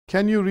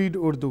Can you read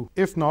Urdu?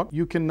 If not,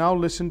 you can now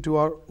listen to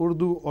our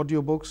Urdu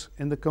audiobooks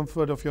in the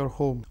comfort of your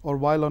home or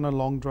while on a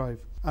long drive.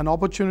 An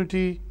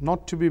opportunity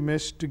not to be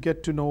missed to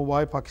get to know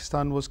why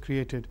Pakistan was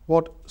created,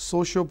 what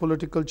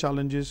socio-political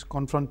challenges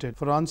confronted.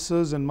 For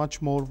answers and much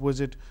more,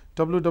 visit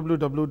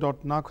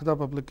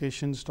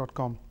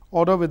www.nakhudapublications.com.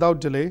 Order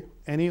without delay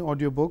any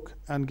audiobook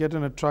and get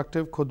an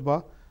attractive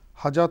khutbah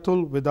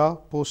Hajatul Wida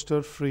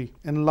poster free.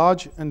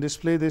 Enlarge and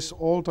display this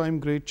all-time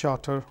great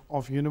charter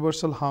of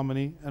universal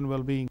harmony and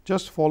well-being.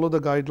 Just follow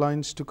the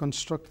guidelines to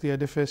construct the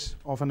edifice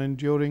of an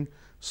enduring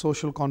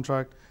social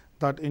contract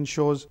that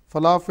ensures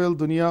falafil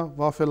dunya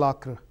wa fil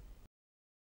akhirah.